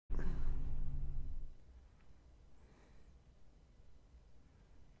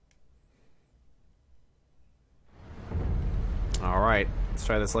Let's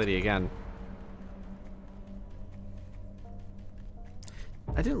try this lady again.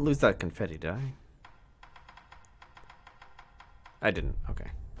 I didn't lose that confetti, did I? I didn't. Okay.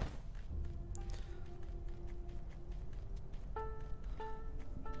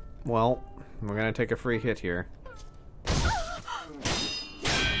 Well, we're gonna take a free hit here.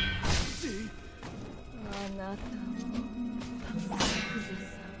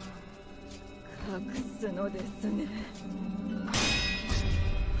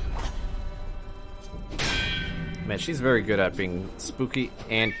 Man, she's very good at being spooky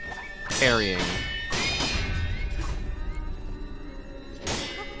and parrying.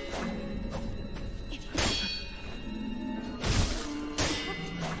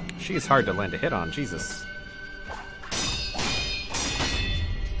 She's hard to land a hit on, Jesus.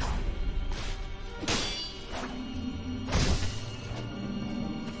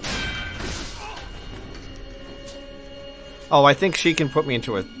 Oh, I think she can put me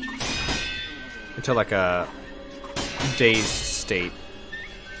into like a dazed state.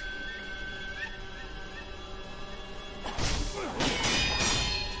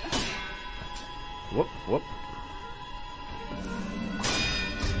 Whoop, whoop.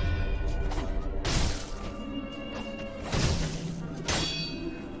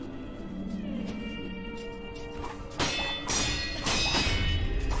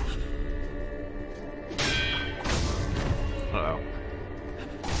 Uh-oh.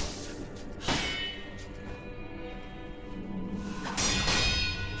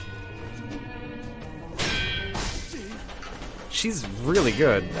 She's really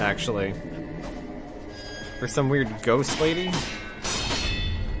good, actually. For some weird ghost lady.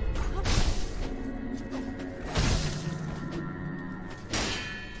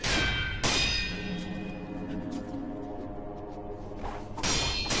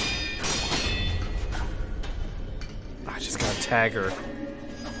 I just gotta tag her.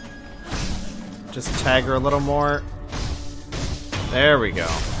 Just tag her a little more. There we go.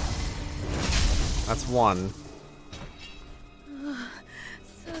 That's one.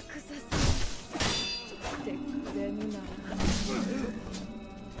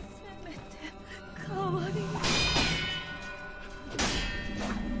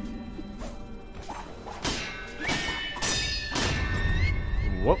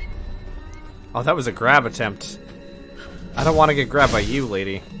 Whoop. Oh, that was a grab attempt. I don't want to get grabbed by you,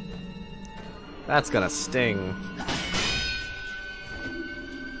 lady. That's gonna sting.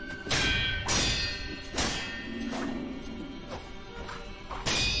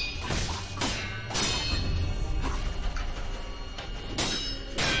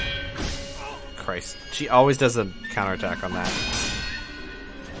 Christ. She always does a counterattack on that.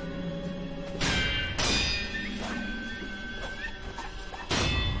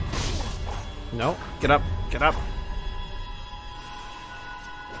 No, get up, get up.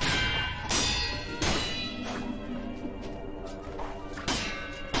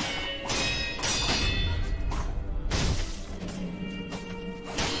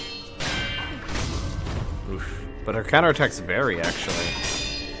 Oof. But her counterattacks vary, actually.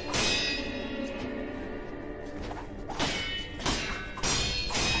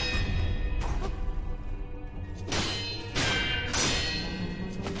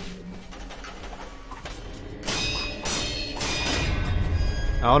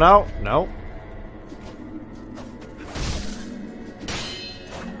 Oh no, no.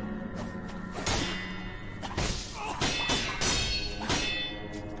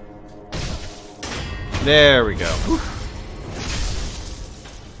 There we go. Whew.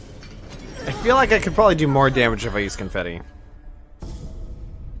 I feel like I could probably do more damage if I use confetti.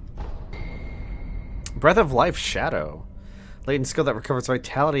 Breath of Life Shadow. Latent skill that recovers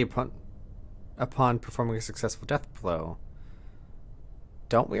vitality upon performing a successful death blow.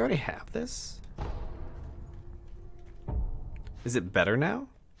 Don't we already have this? Is it better now?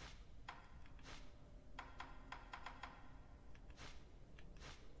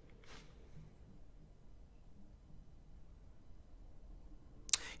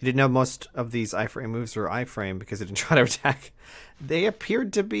 You didn't know most of these iframe moves were iframe because they didn't try to attack. They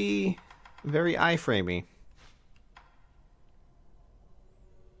appeared to be very iframey.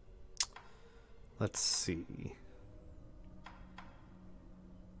 Let's see.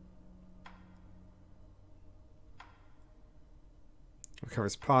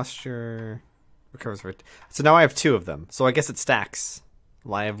 Recovers posture. Recovers. So now I have two of them. So I guess it stacks.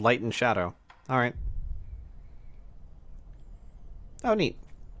 I have light and shadow. All right. Oh, neat.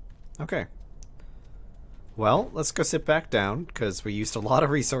 Okay. Well, let's go sit back down because we used a lot of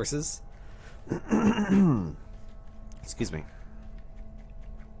resources. Excuse me.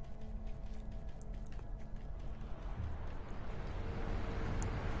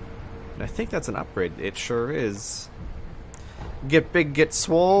 And I think that's an upgrade. It sure is. Get big, get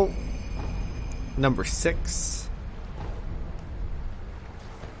swole. Number 6.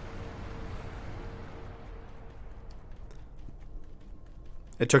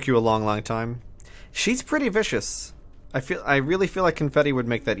 It took you a long, long time. She's pretty vicious. I really feel like confetti would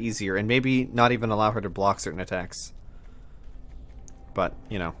make that easier, and maybe not even allow her to block certain attacks. But,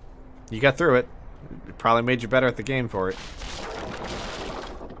 you know, you got through it. It probably made you better at the game for it.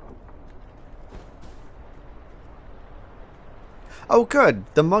 Oh, good.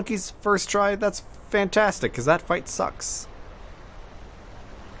 The monkey's first try. That's fantastic, because that fight sucks.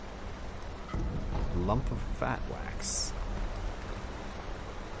 Lump of fat wax.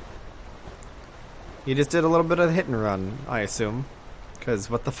 You just did a little bit of hit and run, I assume. Because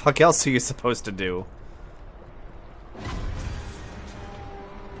what the fuck else are you supposed to do?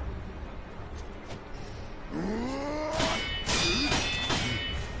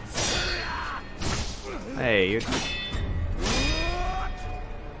 Hey, you...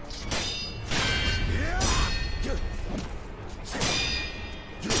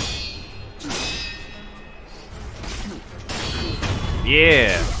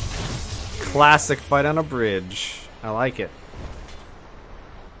 Yeah! Classic fight on a bridge. I like it.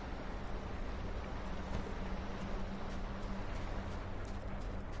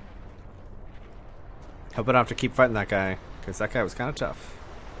 Hope I don't have to keep fighting that guy, because that guy was kind of tough.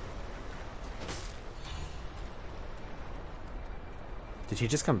 Did he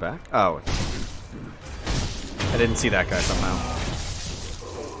just come back? Oh. I didn't see that guy somehow.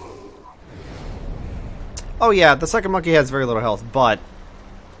 Oh yeah, the second monkey has very little health, but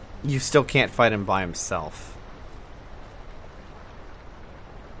you still can't fight him by himself.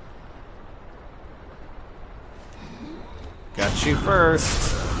 Got you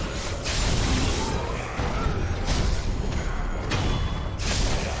first.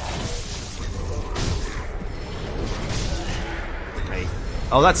 Hey.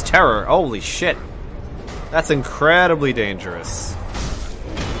 Oh, that's terror. Holy shit. That's incredibly dangerous.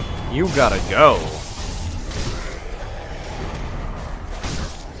 You gotta go.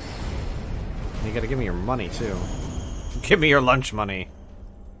 You gotta give me your money, too. Give me your lunch money.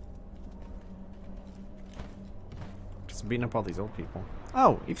 Just beating up all these old people.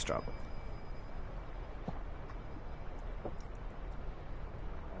 Oh, eavesdropper.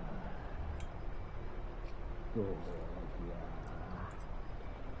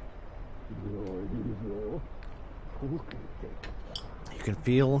 You can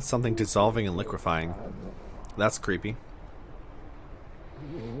feel something dissolving and liquefying. That's creepy.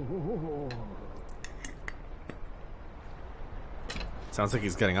 Sounds like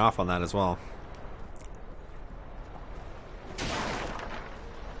he's getting off on that as well.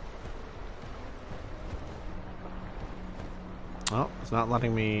 Oh, it's not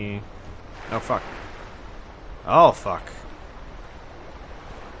letting me... Oh, fuck. Oh, fuck.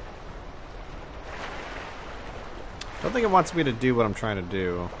 I don't think it wants me to do what I'm trying to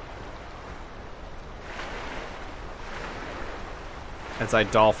do. As I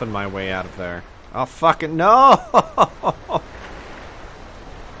dolphin my way out of there. Oh, fucking no!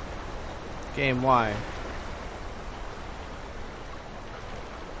 Game, why?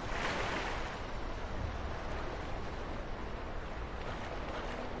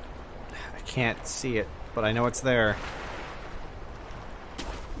 I can't see it, but I know it's there.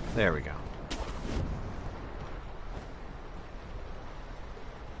 There we go.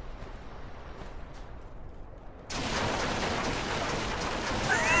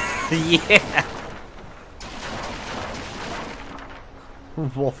 Yeah!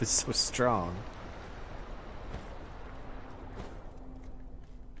 Wolf is so strong.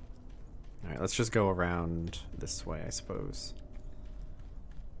 Alright, let's just go around this way, I suppose.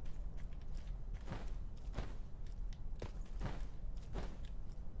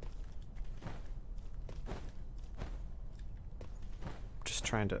 Just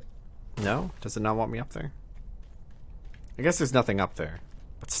trying to... No? Does it not want me up there? I guess there's nothing up there.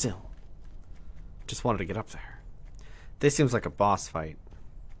 But still. Just wanted to get up there. This seems like a boss fight.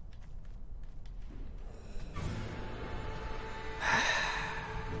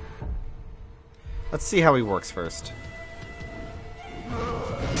 Let's see how he works first.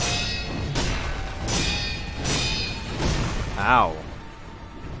 Ow.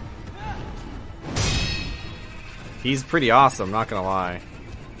 He's pretty awesome, not gonna lie.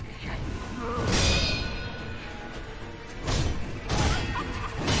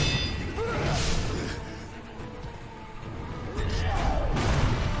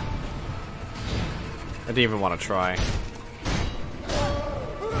 I didn't even want to try.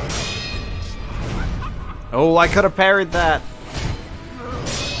 Oh, I could have parried that.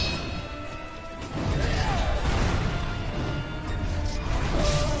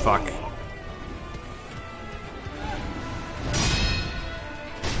 fuck.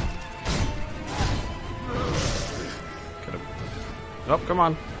 Could've... Oh, come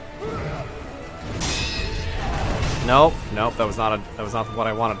on. Nope, nope, that was not what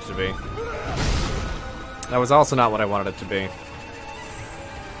I wanted it to be. That was also not what I wanted it to be.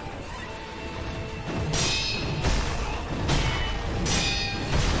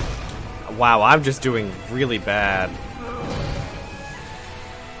 Wow, I'm just doing really bad.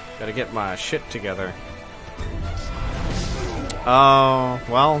 Gotta get my shit together. Oh,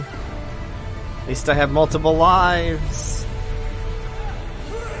 well. At least I have multiple lives.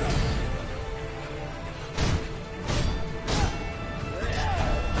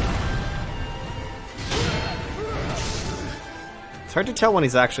 It's hard to tell when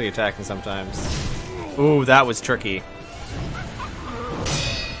he's actually attacking sometimes. Ooh, that was tricky.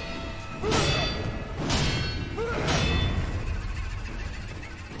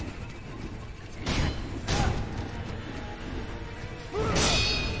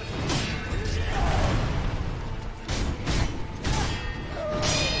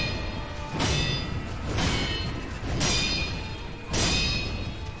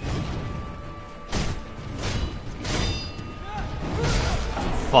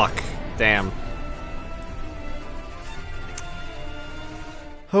 Fuck. Damn.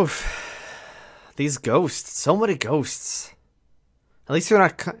 Oof. These ghosts. So many ghosts. At least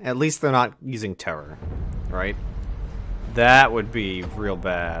they're not using terror, right? That would be real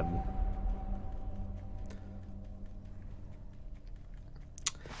bad.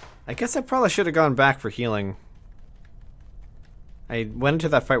 I guess I probably should have gone back for healing. I went into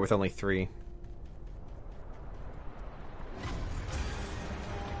that fight with only 3.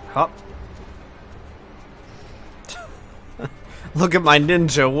 Hop. Look at my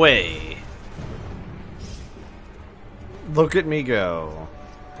ninja way. Look at me go.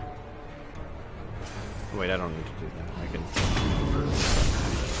 Wait, I don't need to do that. I can...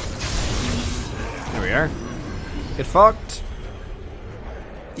 There we are. Get fucked.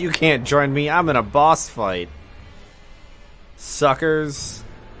 You can't join me. I'm in a boss fight. Suckers.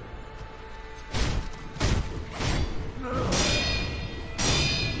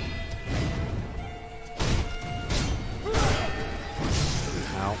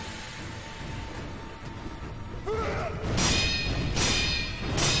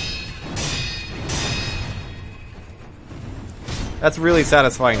 That's really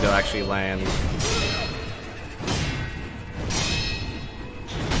satisfying to actually land.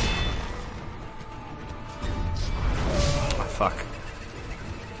 Oh, fuck.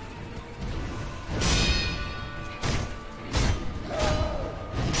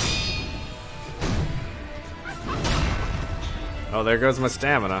 Oh, there goes my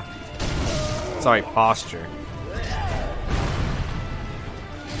stamina. Sorry, posture.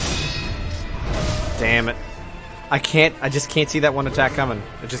 Damn it. I just can't see that one attack coming.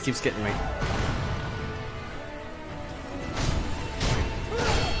 It just keeps getting me.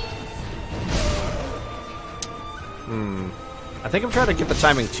 I think I'm trying to get the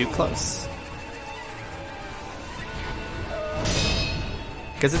timing too close.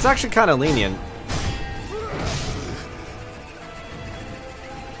 Because it's actually kind of lenient.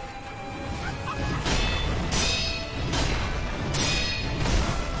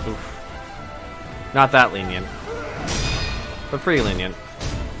 Oof. Not that lenient. But pretty lenient.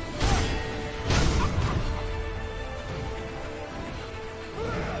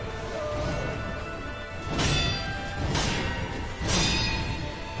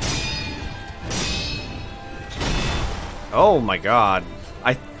 Oh my god.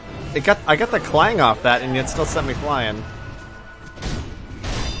 I got the clang off that and it still sent me flying.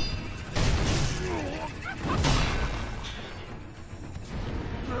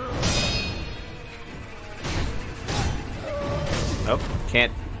 Nope,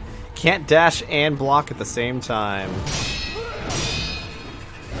 can't dash and block at the same time.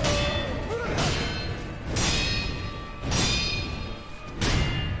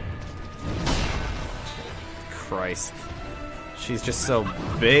 Christ. She's just so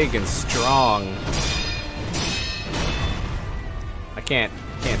big and strong. I can't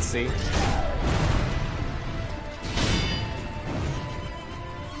see.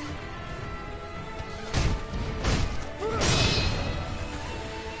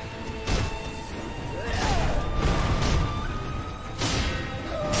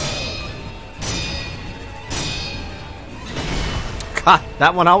 God,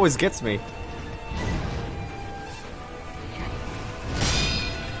 that one always gets me.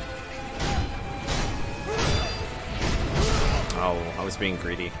 Oh, I was being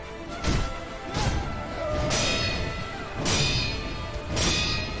greedy.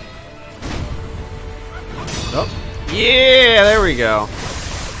 Yeah, there we go.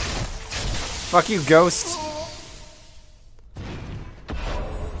 Fuck you, ghost.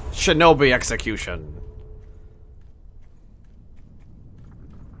 Shinobi execution.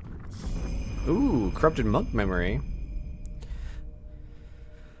 Ooh, corrupted monk memory.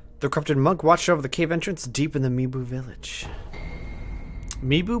 The corrupted monk watched over the cave entrance deep in the Mibu village.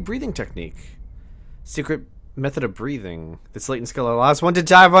 Mibu breathing technique. Secret method of breathing. This latent skill allows one to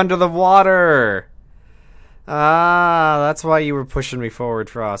dive under the water. Ah, that's why you were pushing me forward,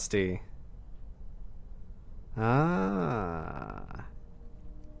 Frosty. Ah.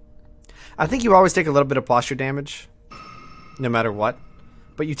 I think you always take a little bit of posture damage, no matter what.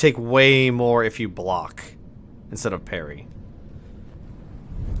 But you take way more if you block instead of parry.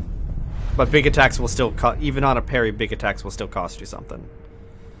 But big attacks will still even on a parry, big attacks will still cost you something.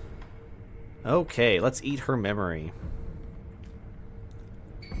 Okay, let's eat her memory.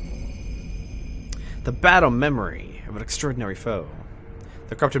 The battle memory of an extraordinary foe.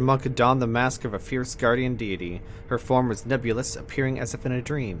 The corrupted monk had donned the mask of a fierce guardian deity. Her form was nebulous, appearing as if in a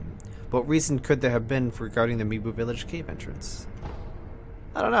dream. What reason could there have been for guarding the Mibu village cave entrance?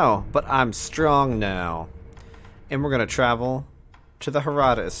 I don't know, but I'm strong now. And we're gonna travel to the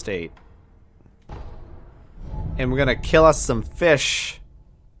Harada estate. And we're gonna kill us some fish.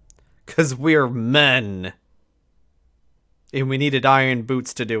 'Cause we're men. And we needed iron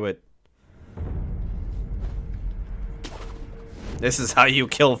boots to do it. This is how you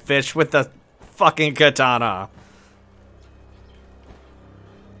kill fish with the fucking katana.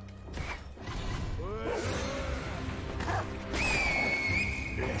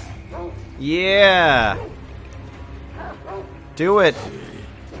 Yeah. Do it.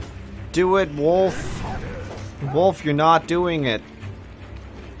 Do it, Wolf. Wolf, you're not doing it.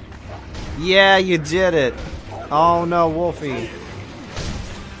 Yeah, you did it. Oh no, Wolfie.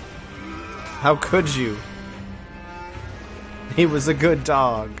 How could you? He was a good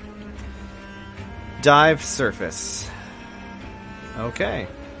dog. Dive surface. Okay.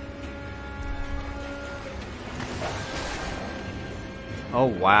 Oh,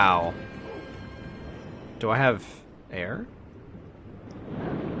 wow. Do I have air?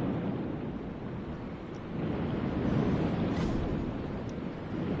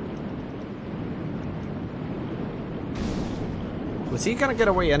 Was he gonna get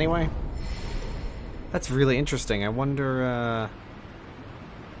away anyway? That's really interesting. I wonder,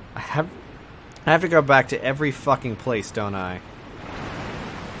 I have to go back to every fucking place, don't I?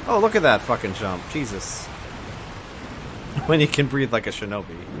 Oh, look at that fucking jump. Jesus. When you can breathe like a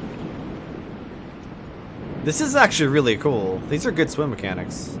shinobi. This is actually really cool. These are good swim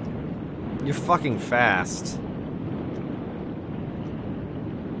mechanics. You're fucking fast.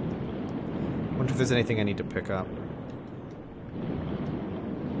 Wonder if there's anything I need to pick up.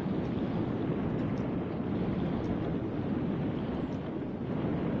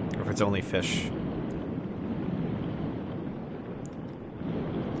 Or if it's only fish.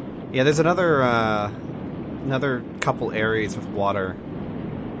 Yeah, there's another couple areas with water,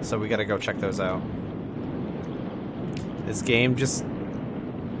 so we gotta go check those out. This game just...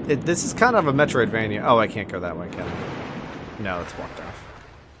 this is kind of a Metroidvania. Oh, I can't go that way, can I? No, it's walked off.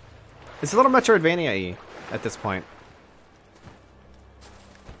 It's a little Metroidvania-y at this point.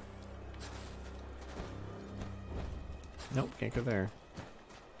 Nope, can't go there.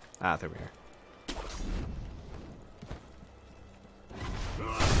 Ah, there we are.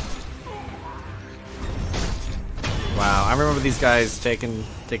 Wow, I remember these guys taking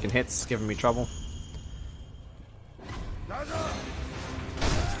hits, giving me trouble.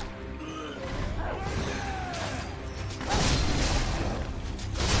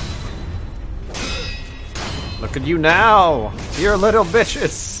 Look at you now! You're little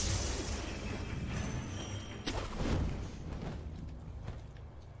bitches!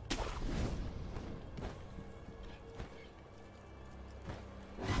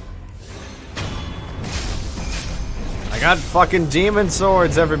 I got fucking demon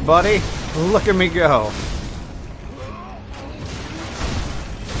swords, everybody! Look at me go!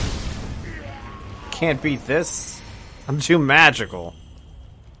 Can't beat this. I'm too magical.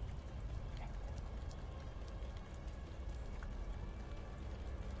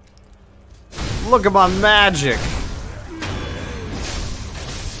 Look at my magic!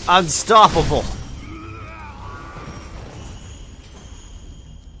 Unstoppable!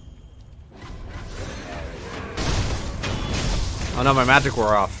 Oh no, my magic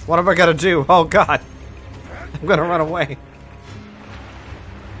wore off. What am I gonna do? Oh god! I'm gonna run away.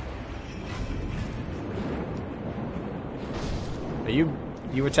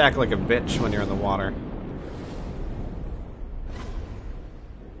 You attack like a bitch when you're in the water.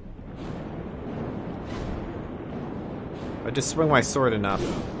 If I just swing my sword enough,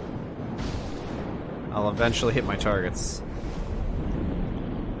 I'll eventually hit my targets.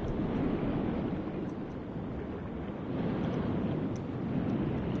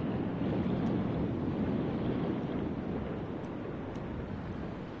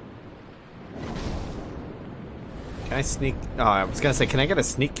 Can I sneak... Oh, I was gonna say, can I get a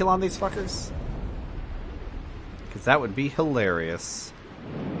sneak kill on these fuckers? Because that would be hilarious.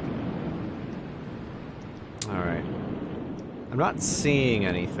 Alright. I'm not seeing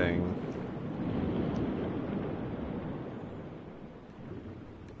anything.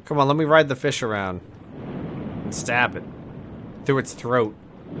 Come on, let me ride the fish around. And stab it. Through its throat.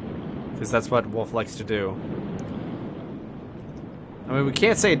 Because that's what Wolf likes to do. I mean, we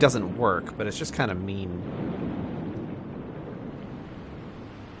can't say it doesn't work, but it's just kind of mean.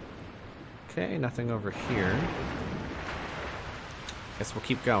 Okay, nothing over here. Guess we'll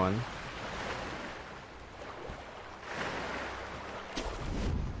keep going.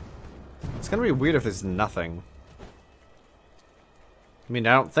 It's gonna be weird if there's nothing. I mean,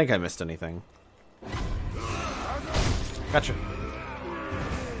 I don't think I missed anything. Gotcha.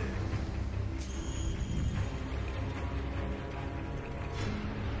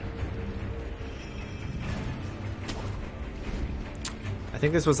 I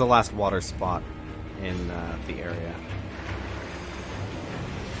think this was the last water spot in the area.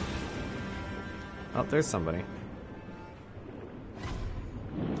 Oh, there's somebody.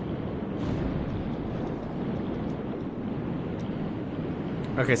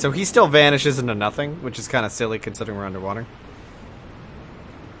 Okay, so he still vanishes into nothing, which is kind of silly considering we're underwater.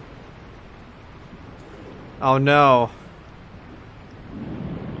 Oh no.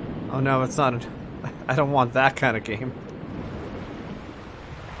 Oh no, it's not... I don't want that kind of game.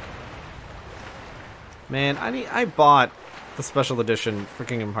 Man, I bought the special edition for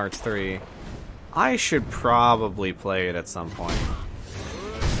Kingdom Hearts 3. I should probably play it at some point.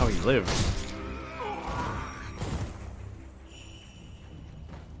 Oh, he lived.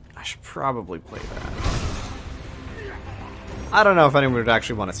 I should probably play that. I don't know if anyone would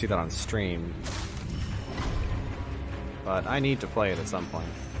actually want to see that on stream. But I need to play it at some point.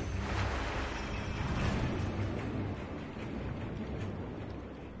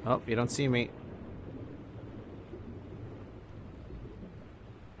 Oh, you don't see me.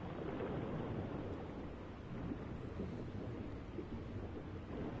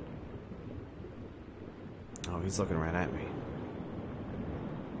 Oh, he's looking right at me.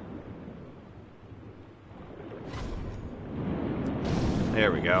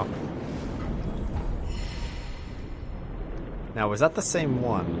 There we go. Now, was that the same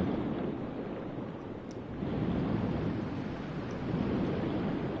one?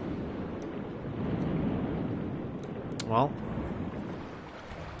 Well.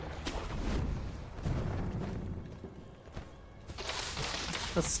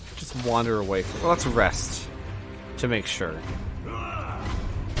 Let's just wander away from... Well, let's rest. To make sure.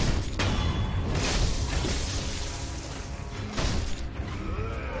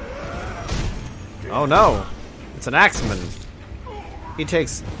 Oh no! It's an axeman. He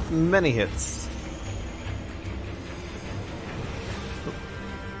takes many hits.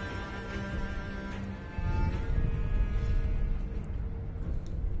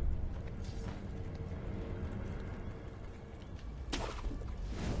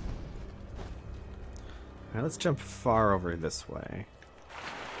 Alright, let's jump far over this way.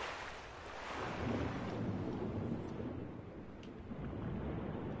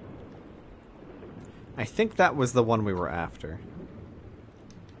 I think that was the one we were after.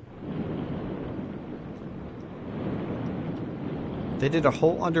 They did a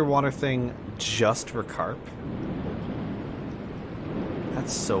whole underwater thing just for carp?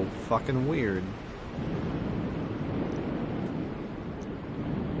 That's so fucking weird.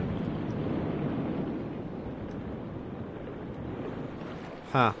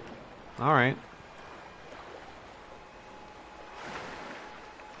 Huh. Alright.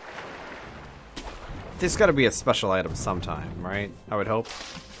 There's gotta be a special item sometime, right? I would hope.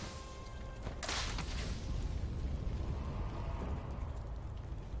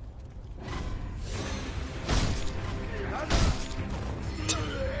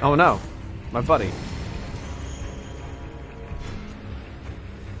 Oh no, my buddy.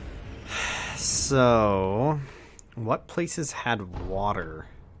 So, what places had water?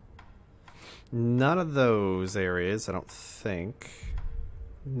 None of those areas, I don't think.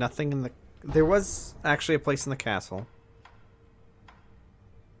 Nothing in the... There was actually a place in the castle.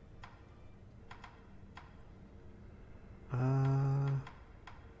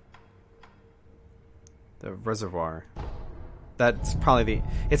 The reservoir. That's probably the...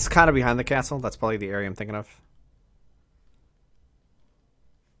 It's kind of behind the castle. That's probably the area I'm thinking of.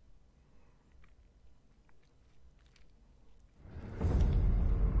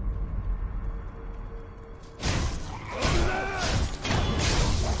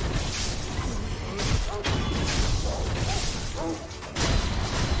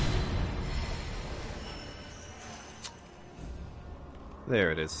 There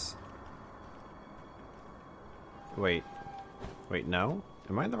it is. Wait. Wait, no?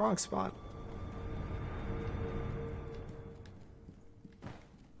 Am I in the wrong spot?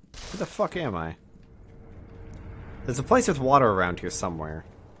 Where the fuck am I? There's a place with water around here somewhere.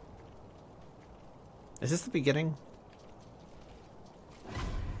 Is this the beginning?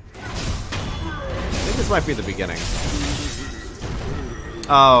 I think this might be the beginning.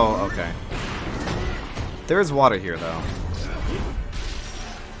 Oh, okay. There is water here, though.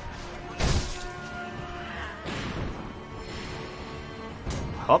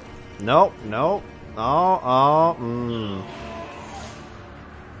 Hop. Nope, nope.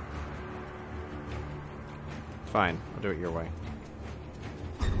 Fine, I'll do it your way.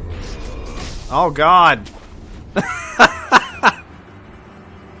 Oh god!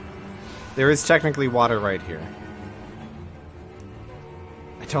 There is technically water right here.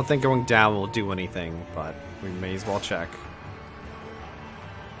 I don't think going down will do anything, but we may as well check.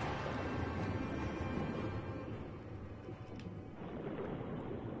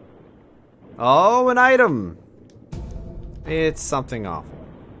 Oh, an item! It's something awful.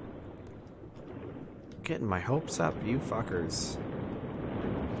 Getting my hopes up, you fuckers.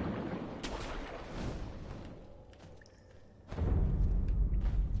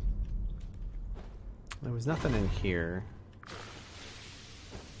 There was nothing in here.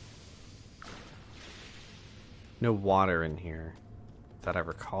 No water in here that I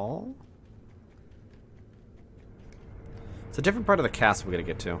recall. It's a different part of the castle we gotta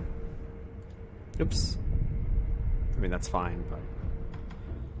get to. Oops. I mean, that's fine, but...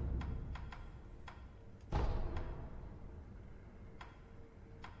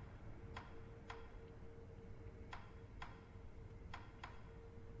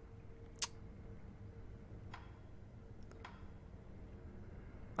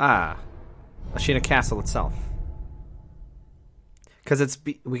 Ah. Ashina Castle itself. Because it's...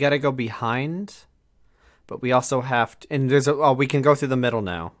 we gotta go behind, but we also have to... And there's a... Oh, we can go through the middle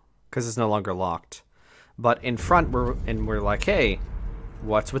now. Because it's no longer locked. But in front, we're like, hey,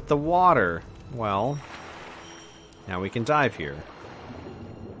 what's with the water? Well, now we can dive here.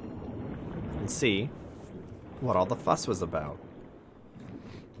 And see what all the fuss was about.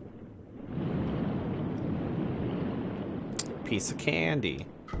 Piece of candy.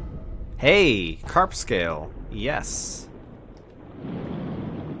 Hey, carp scale. Yes.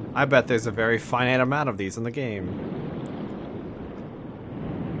 I bet there's a very finite amount of these in the game.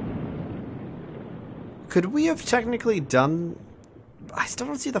 Could we have technically done... I still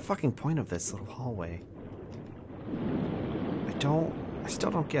don't see the fucking point of this little hallway. I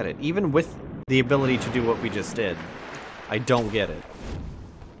still don't get it. Even with the ability to do what we just did, I don't get it.